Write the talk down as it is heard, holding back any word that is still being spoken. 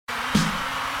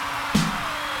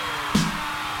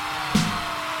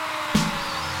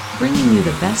bringing you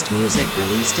the best music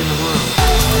released in the world.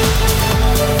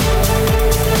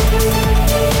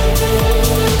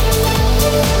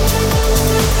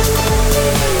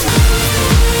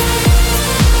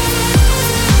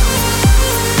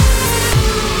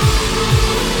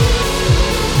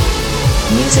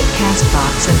 Music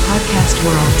Castbox and Podcast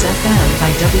Worlds FM by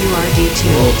WRD2.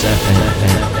 Worlds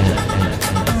FM.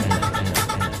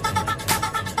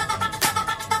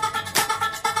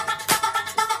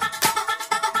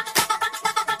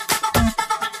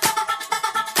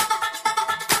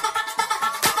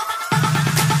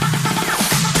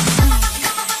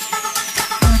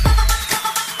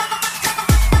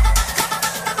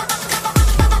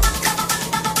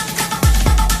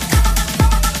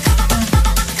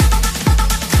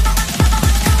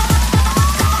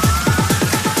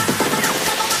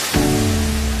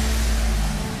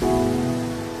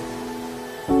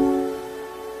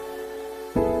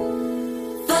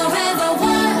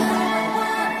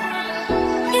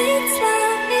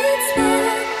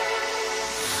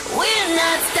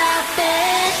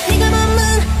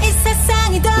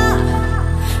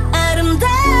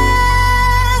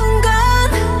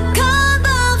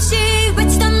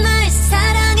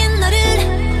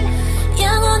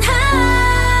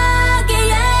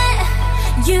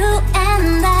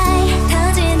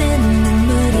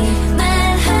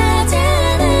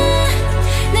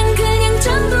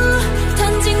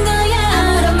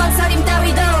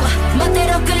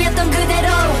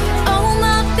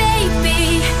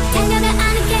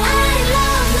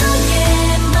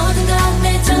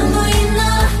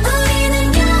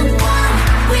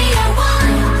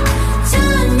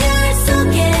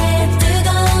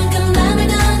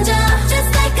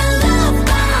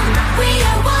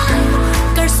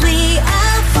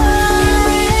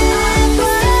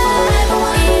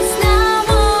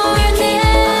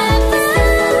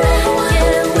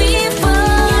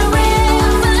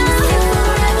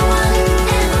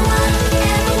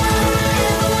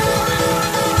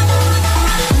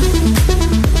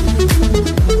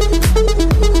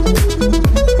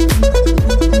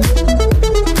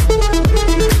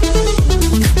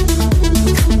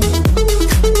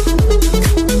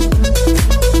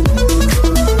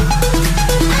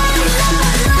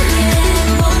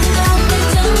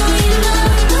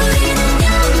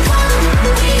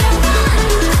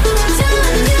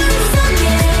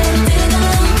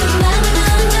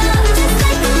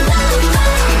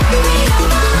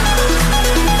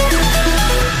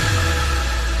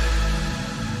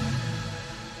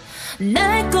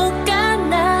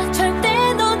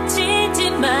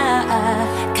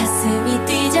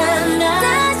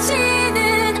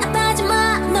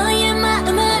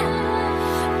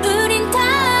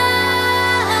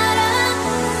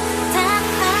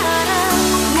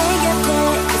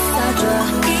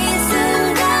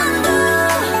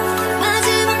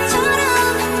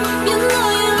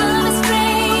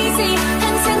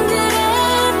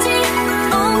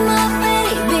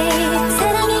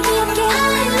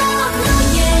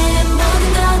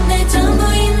 저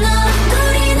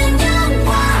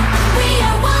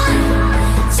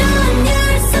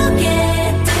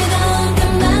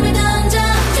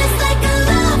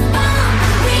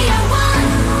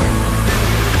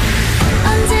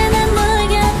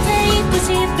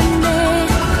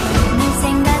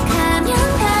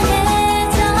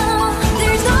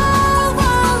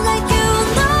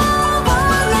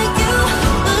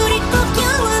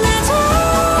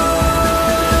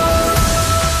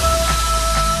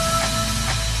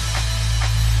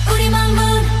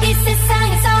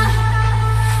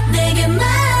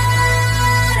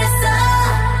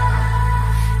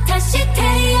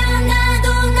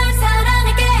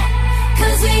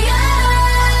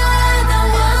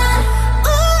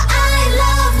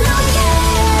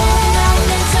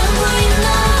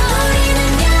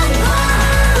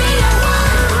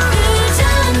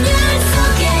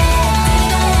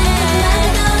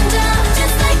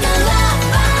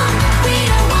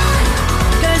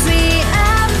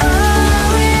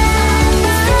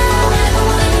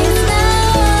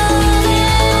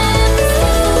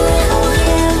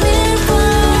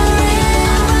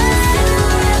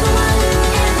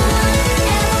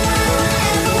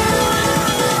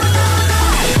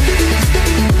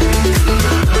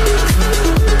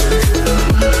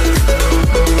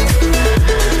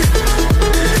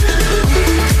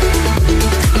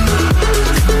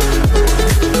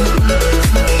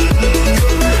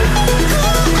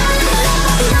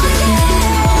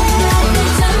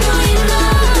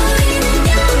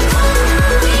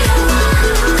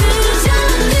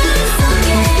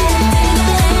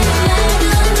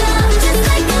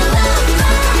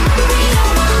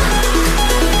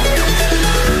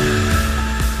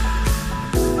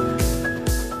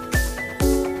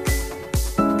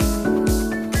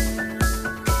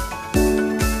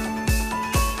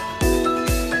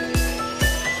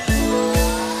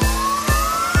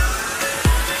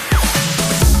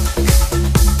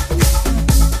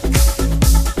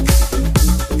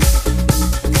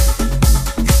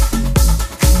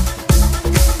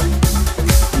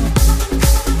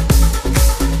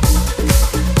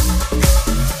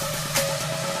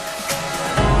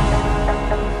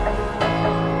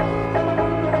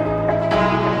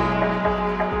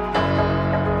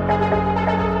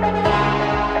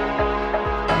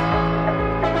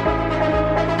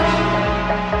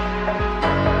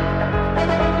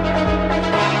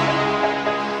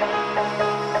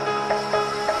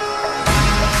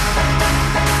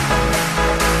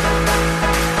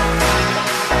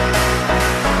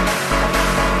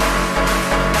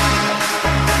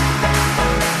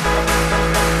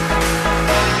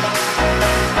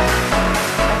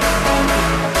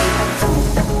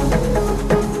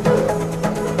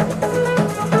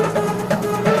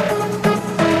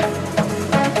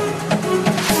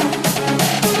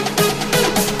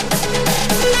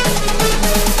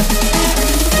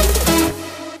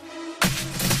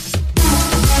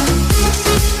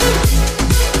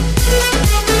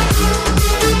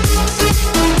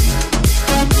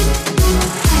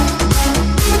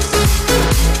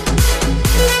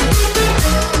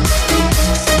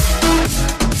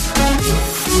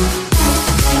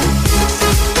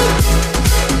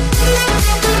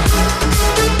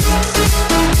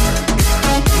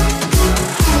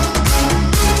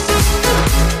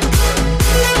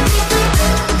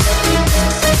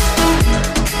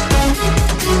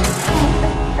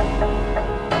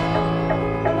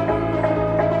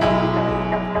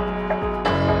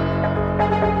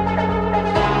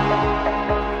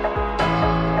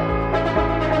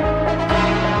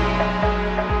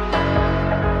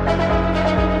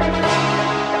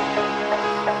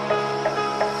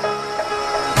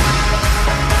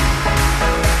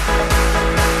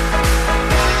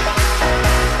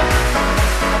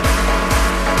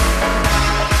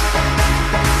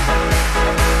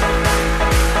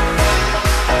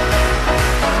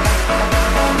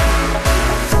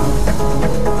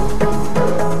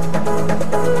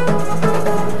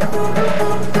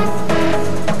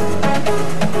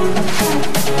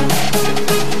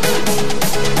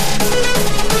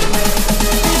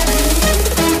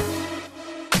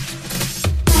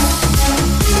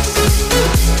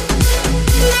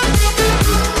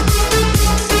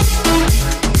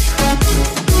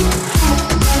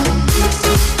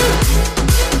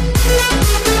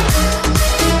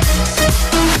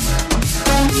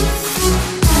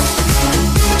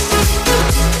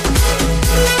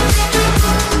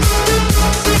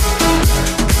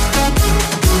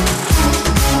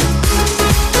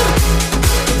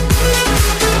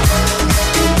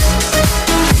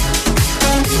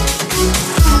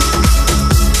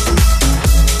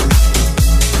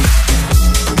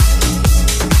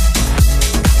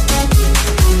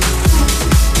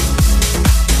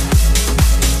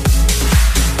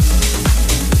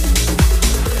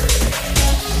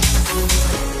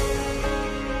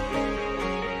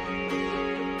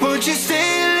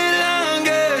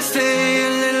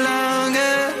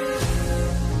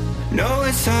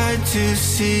it's hard to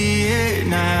see it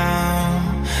now,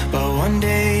 but one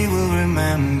day we'll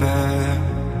remember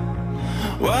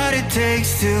what it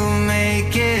takes to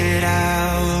make it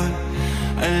out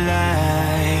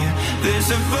alive. There's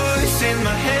a voice in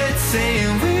my head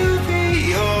saying we'll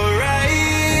be alright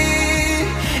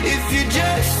if you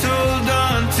just hold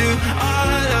on to all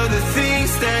of the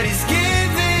things that is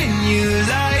giving you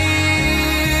life.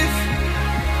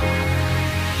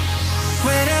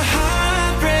 When a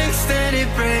heart breaks, then it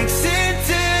breaks in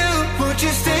two. Won't you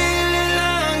stay a little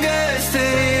longer,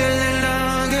 stay a little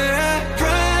longer? I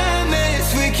promise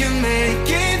we can make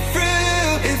it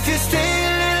through if you stay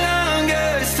a little longer,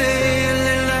 stay a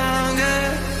little longer.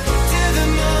 Till the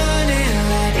morning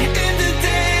light, in the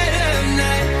dead of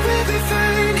night, we'll be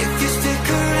fine if you stick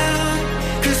around.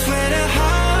 'Cause when a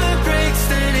heart breaks,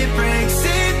 then it breaks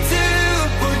in two.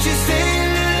 Won't you stay a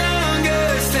little longer,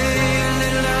 stay a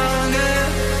little longer?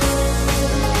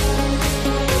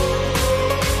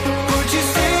 Won't you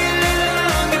stay a little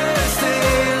longer, stay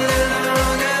a little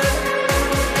longer?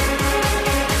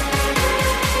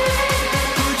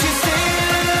 Won't you stay a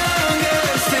little longer,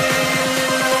 stay a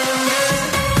little longer?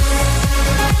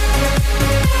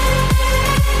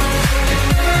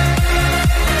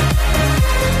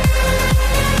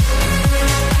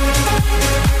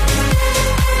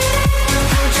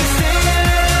 Won't you stay a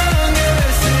little longer,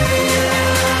 stay a little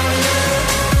longer?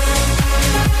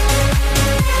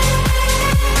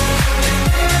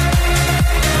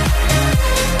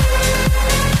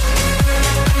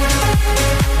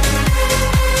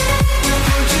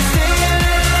 Won't you stay a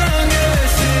little longer,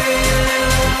 stay a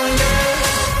little longer?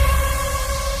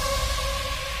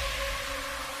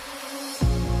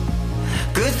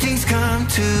 Good things come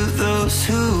to those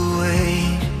who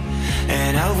wait,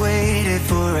 and I waited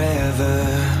forever.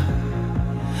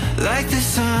 Like the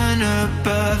sun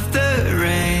above the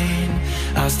rain,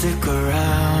 I'll stick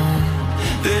around.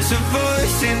 There's a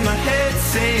voice in my head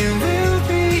saying we'll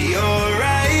be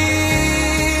alright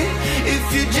if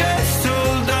you just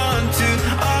hold on to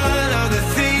all of the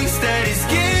things that is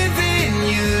giving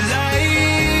you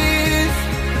life.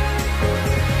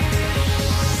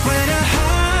 When a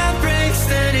heart breaks,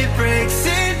 then it breaks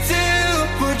in two.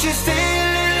 Won't you stay a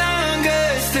little longer,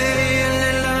 stay a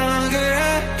little longer?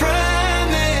 I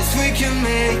promise we can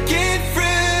make it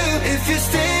through if you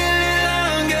stay a little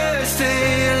longer, stay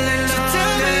a little longer. So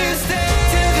tell me you stay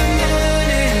till the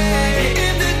morning light,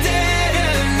 in the dead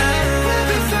of night, we'll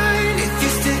be fine if you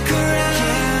stick around.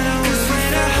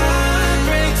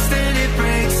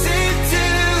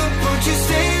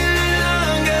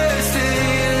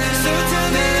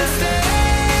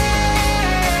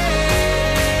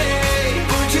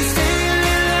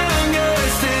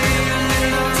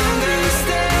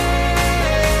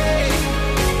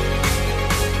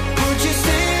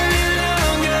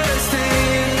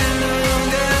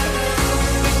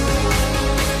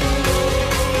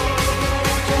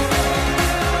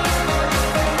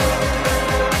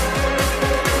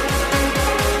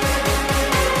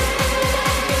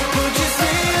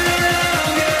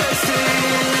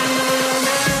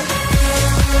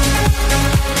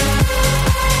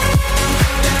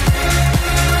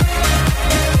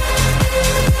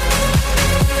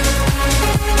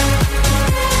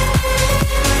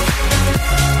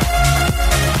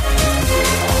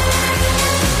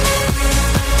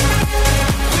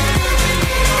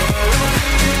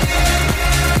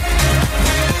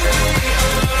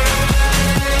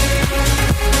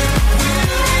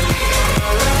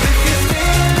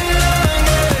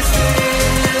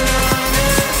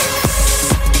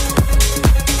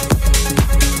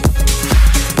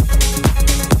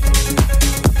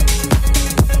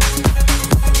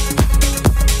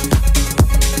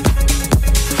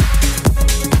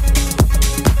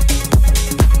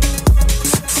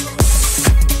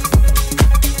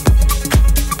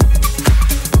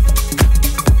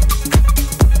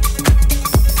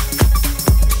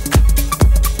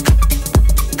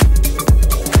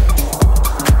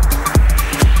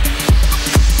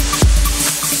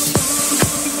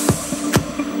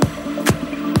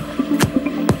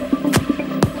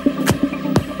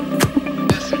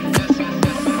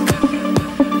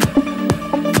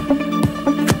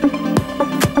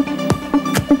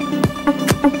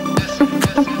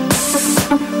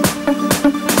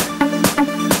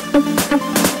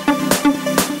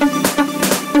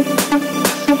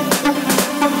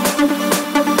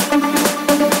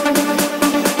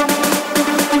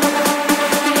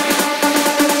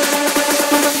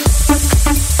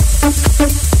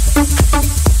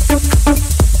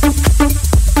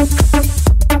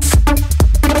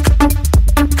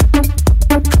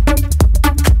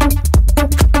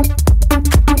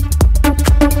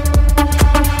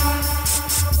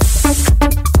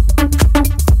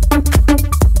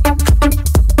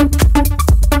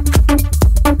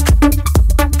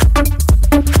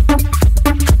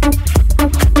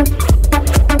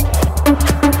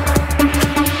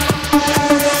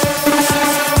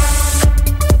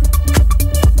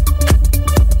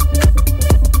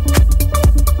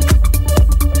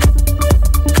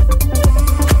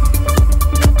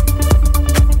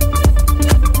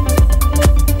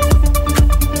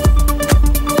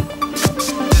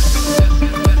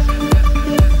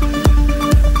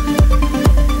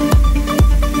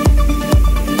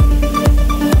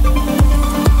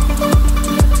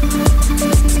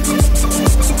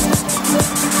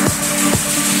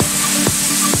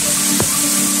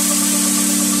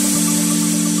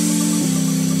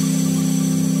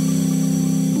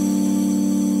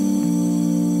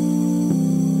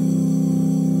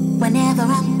 Whenever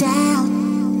I'm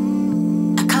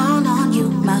down, I call on you,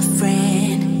 my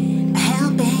friend. A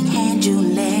helping hand you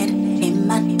lend in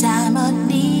my time of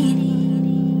need.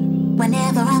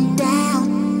 Whenever I'm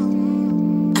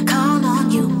down, I call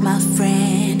on you, my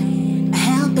friend. A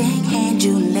helping hand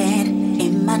you lend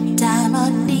in my time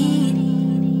of need.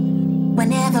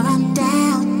 Whenever I'm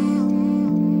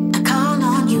down, I call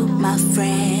on you, my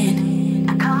friend.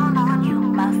 I call on you,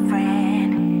 my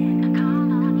friend. I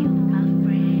call on you, my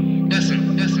friend.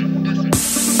 Listen.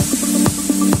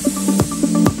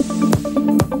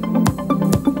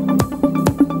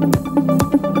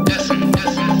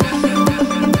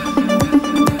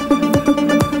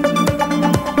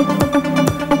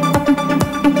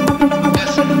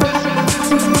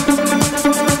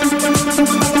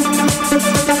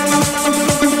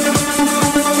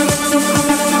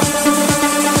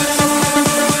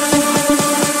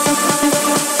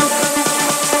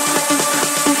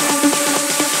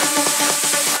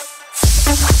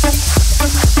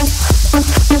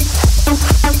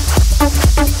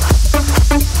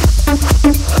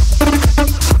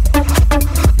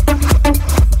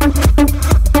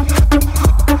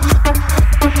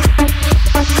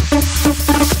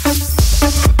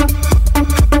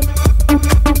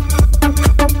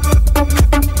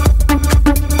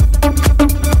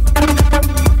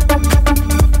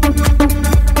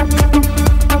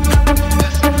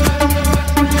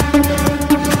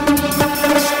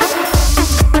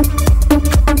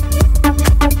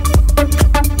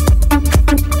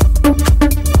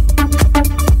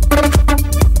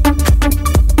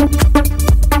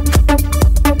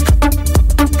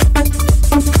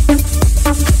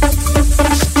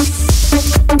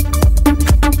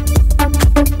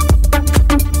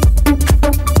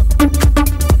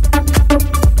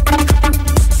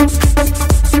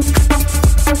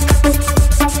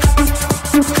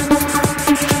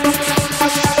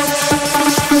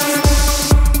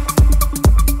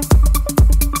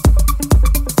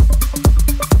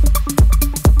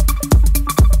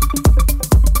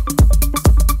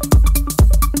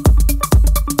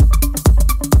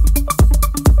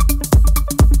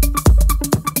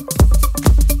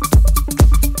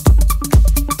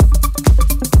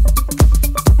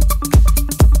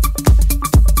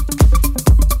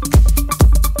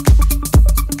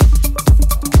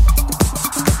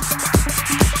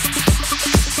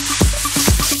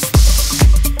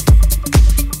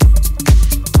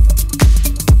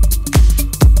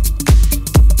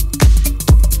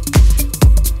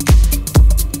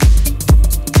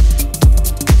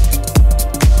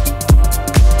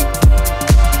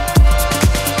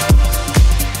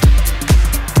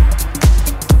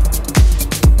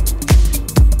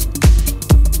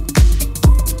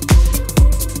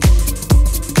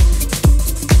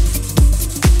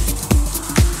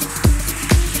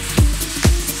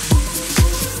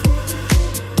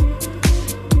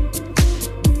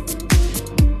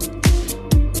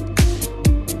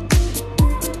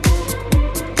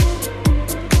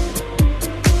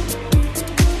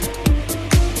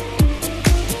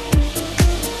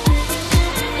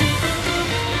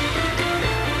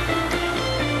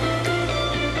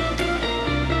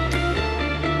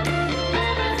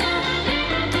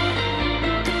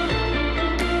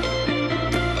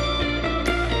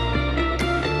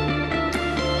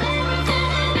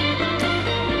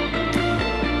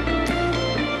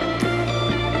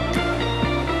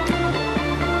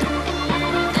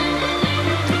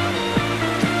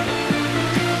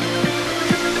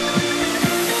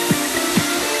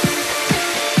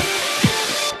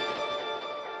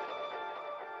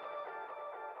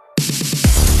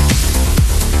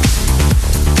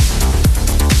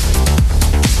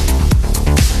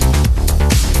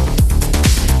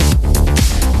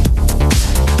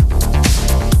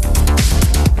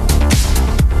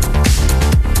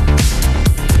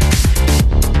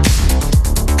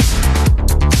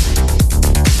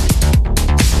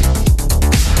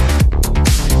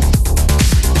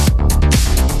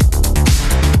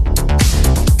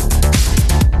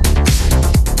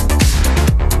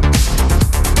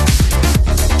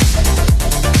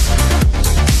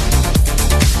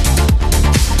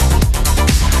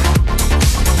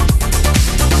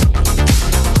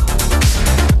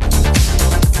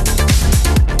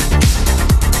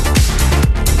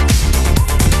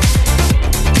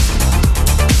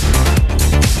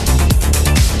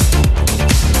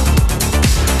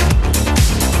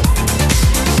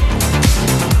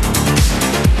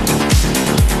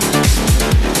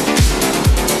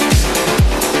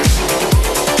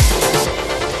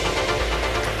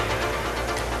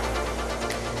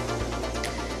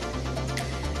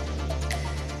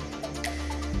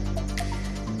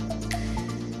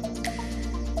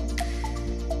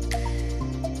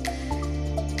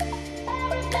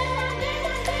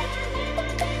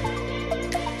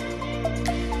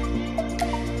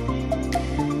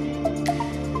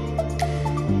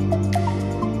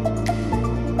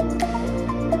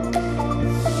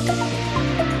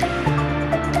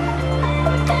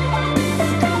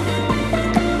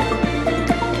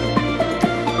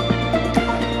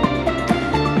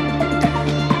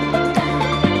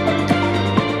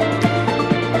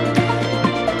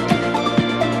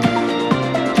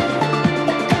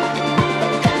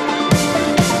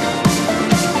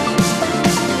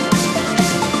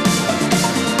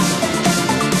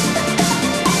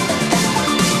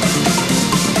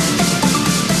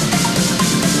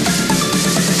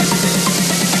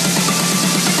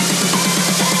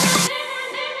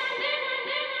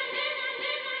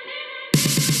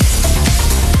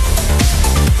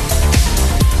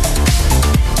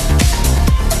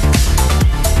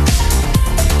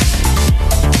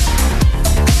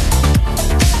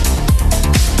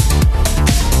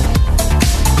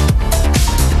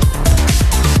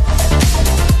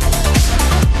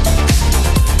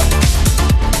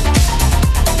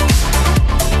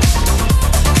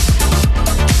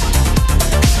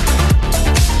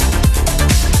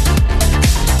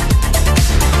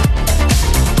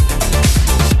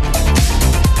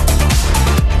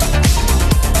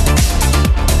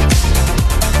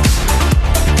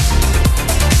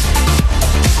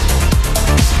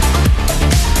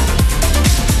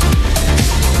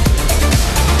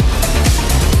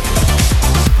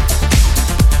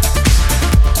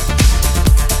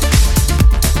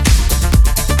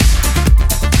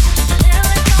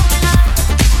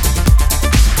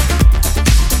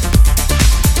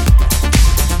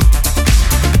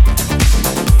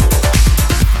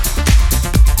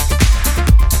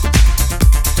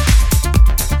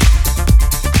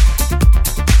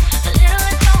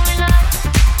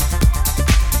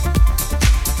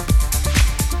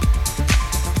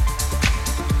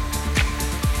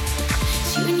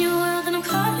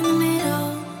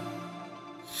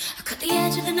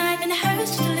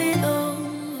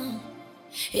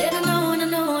 Yeah, I know, and I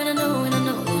know, and I know, and I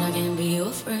know that I can't be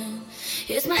your friend.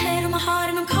 It's my head on my heart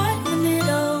and I'm caught in the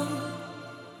middle.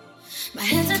 My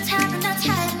hands are tapping, not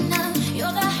tight enough. You're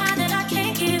the high that I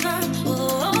can't give up.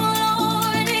 Oh,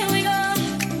 Lord, here we go.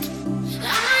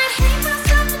 I might hate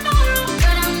myself tomorrow,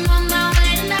 but I'm on my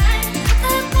way tonight.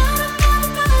 At the bottom of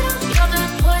the bottle, you're the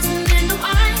poison in the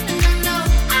wine. And I know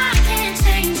I can't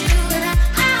change you, and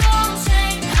I won't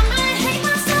change. I might hate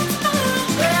myself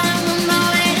tomorrow, but I'm on my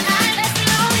way tonight. Let's be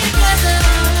lonely together.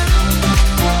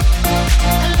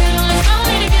 A little less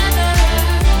lonely together.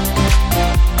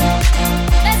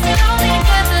 Let's be lonely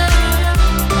together.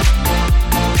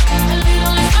 A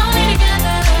little less lonely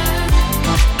together.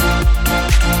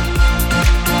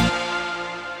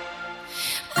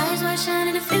 Eyes wide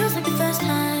shining, it feels like the first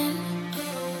time.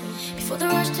 Before the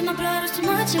rush to my blood was too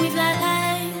much and we fly